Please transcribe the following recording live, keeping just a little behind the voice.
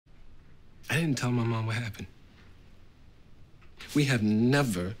I didn't tell my mom what happened. We have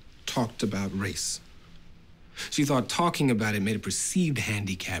never talked about race. She thought talking about it made a perceived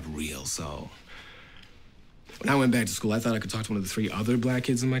handicap real, so when I went back to school, I thought I could talk to one of the 3 other black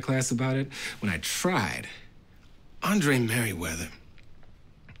kids in my class about it. When I tried, Andre Merriweather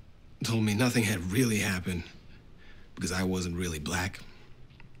told me nothing had really happened because I wasn't really black.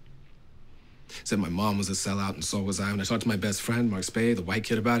 Said my mom was a sellout and so was I. When I talked to my best friend, Mark Spade, the white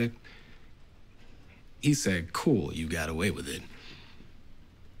kid, about it, he said, cool, you got away with it.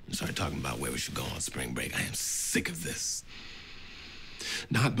 And started talking about where we should go on spring break. I am sick of this.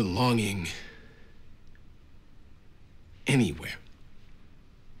 Not belonging anywhere.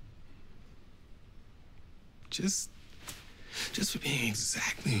 Just for being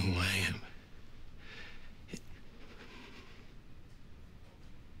exactly who I am.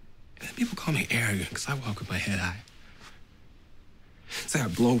 And people call me arrogant because I walk with my head high. Say I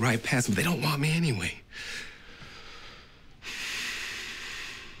blow right past them, but they don't want me anyway.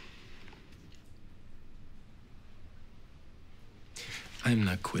 I am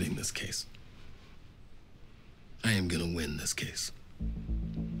not quitting this case. I am gonna win this case.